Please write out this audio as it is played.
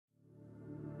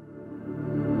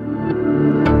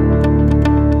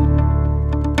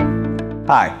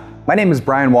Hi, my name is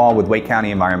Brian Wall with Wake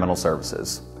County Environmental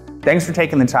Services. Thanks for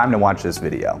taking the time to watch this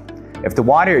video. If the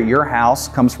water at your house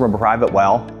comes from a private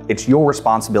well, it's your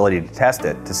responsibility to test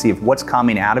it to see if what's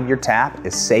coming out of your tap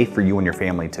is safe for you and your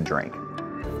family to drink.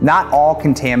 Not all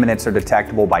contaminants are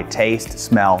detectable by taste,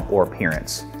 smell, or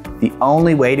appearance. The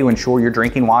only way to ensure your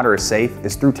drinking water is safe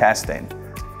is through testing.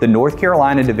 The North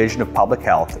Carolina Division of Public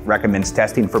Health recommends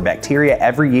testing for bacteria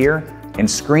every year and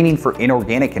screening for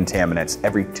inorganic contaminants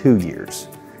every 2 years.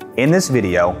 In this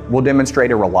video, we'll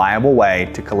demonstrate a reliable way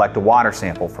to collect a water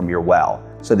sample from your well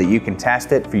so that you can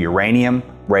test it for uranium,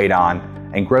 radon,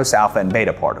 and gross alpha and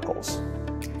beta particles.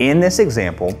 In this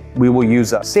example, we will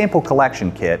use a sample collection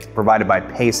kit provided by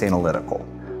Pace Analytical,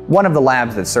 one of the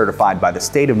labs that's certified by the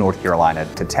state of North Carolina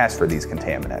to test for these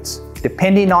contaminants.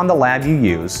 Depending on the lab you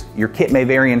use, your kit may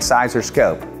vary in size or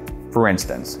scope. For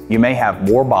instance, you may have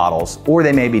more bottles or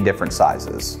they may be different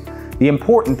sizes. The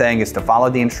important thing is to follow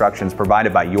the instructions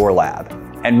provided by your lab.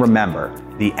 And remember,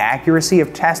 the accuracy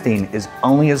of testing is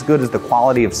only as good as the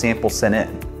quality of samples sent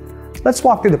in. Let's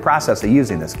walk through the process of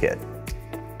using this kit.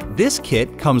 This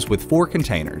kit comes with 4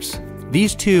 containers.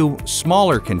 These 2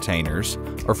 smaller containers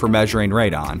are for measuring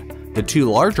radon. The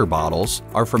 2 larger bottles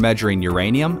are for measuring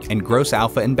uranium and gross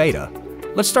alpha and beta.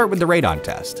 Let's start with the radon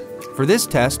test. For this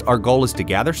test, our goal is to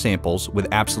gather samples with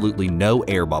absolutely no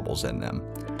air bubbles in them.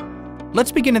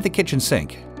 Let's begin at the kitchen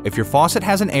sink. If your faucet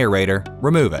has an aerator,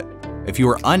 remove it. If you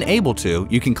are unable to,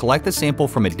 you can collect the sample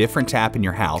from a different tap in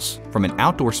your house, from an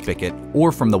outdoor spigot,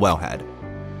 or from the wellhead.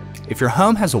 If your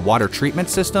home has a water treatment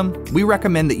system, we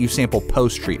recommend that you sample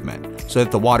post-treatment so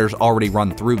that the water's already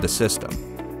run through the system.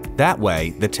 That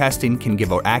way, the testing can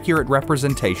give an accurate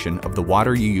representation of the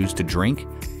water you use to drink,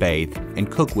 bathe,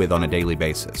 and cook with on a daily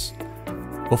basis.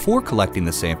 Before collecting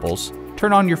the samples,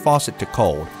 turn on your faucet to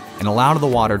cold and allow the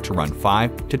water to run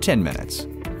 5 to 10 minutes.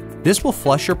 This will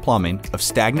flush your plumbing of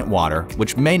stagnant water,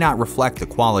 which may not reflect the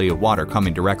quality of water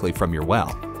coming directly from your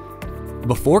well.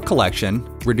 Before collection,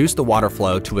 reduce the water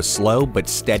flow to a slow but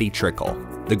steady trickle.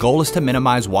 The goal is to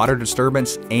minimize water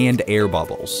disturbance and air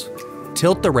bubbles.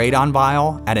 Tilt the radon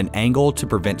vial at an angle to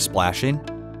prevent splashing.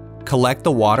 Collect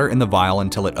the water in the vial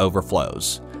until it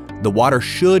overflows. The water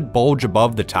should bulge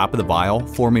above the top of the vial,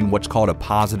 forming what's called a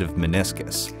positive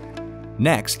meniscus.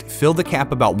 Next, fill the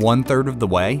cap about 1/3 of the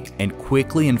way and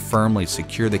quickly and firmly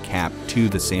secure the cap to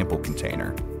the sample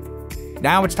container.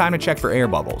 Now it's time to check for air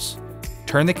bubbles.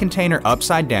 Turn the container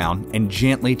upside down and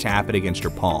gently tap it against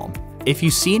your palm. If you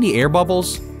see any air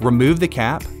bubbles, remove the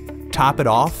cap, top it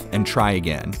off, and try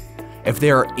again. If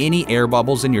there are any air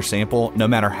bubbles in your sample, no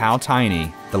matter how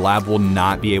tiny, the lab will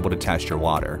not be able to test your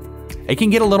water. It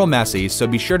can get a little messy, so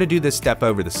be sure to do this step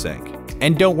over the sink.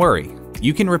 And don't worry,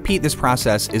 you can repeat this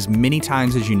process as many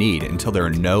times as you need until there are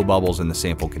no bubbles in the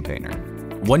sample container.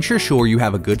 Once you're sure you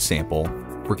have a good sample,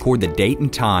 record the date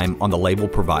and time on the label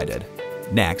provided.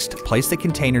 Next, place the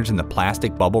containers in the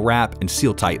plastic bubble wrap and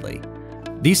seal tightly.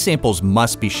 These samples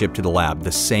must be shipped to the lab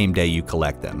the same day you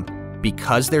collect them.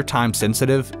 Because they're time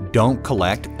sensitive, don't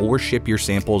collect or ship your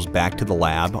samples back to the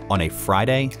lab on a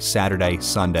Friday, Saturday,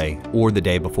 Sunday, or the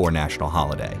day before a national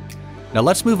holiday. Now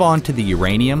let's move on to the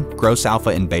uranium, gross alpha,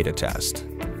 and beta test.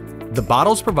 The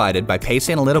bottles provided by Pace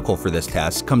Analytical for this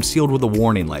test come sealed with a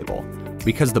warning label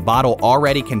because the bottle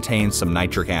already contains some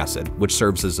nitric acid, which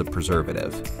serves as a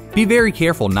preservative. Be very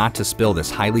careful not to spill this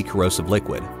highly corrosive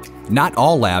liquid. Not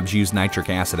all labs use nitric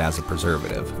acid as a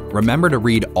preservative. Remember to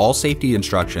read all safety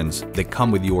instructions that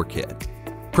come with your kit.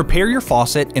 Prepare your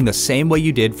faucet in the same way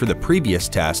you did for the previous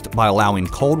test by allowing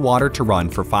cold water to run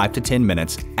for 5 to 10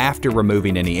 minutes after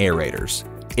removing any aerators.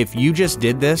 If you just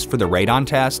did this for the radon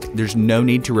test, there's no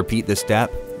need to repeat this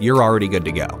step. You're already good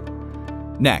to go.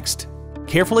 Next,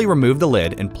 carefully remove the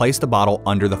lid and place the bottle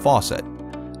under the faucet.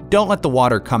 Don't let the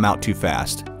water come out too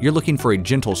fast. You're looking for a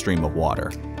gentle stream of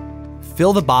water.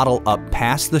 Fill the bottle up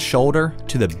past the shoulder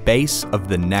to the base of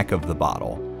the neck of the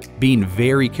bottle, being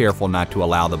very careful not to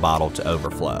allow the bottle to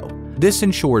overflow. This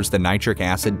ensures the nitric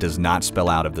acid does not spill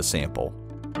out of the sample.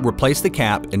 Replace the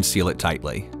cap and seal it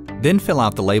tightly. Then fill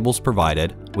out the labels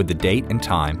provided with the date and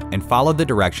time and follow the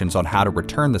directions on how to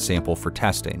return the sample for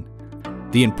testing.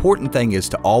 The important thing is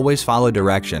to always follow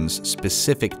directions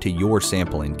specific to your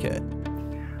sampling kit.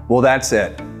 Well, that's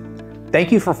it.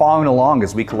 Thank you for following along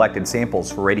as we collected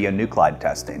samples for radionuclide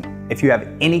testing. If you have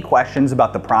any questions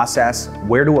about the process,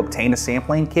 where to obtain a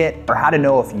sampling kit, or how to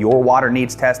know if your water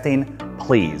needs testing,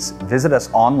 please visit us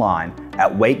online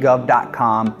at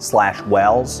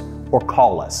wake.gov.com/wells or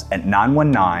call us at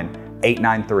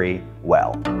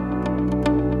 919-893-WELL.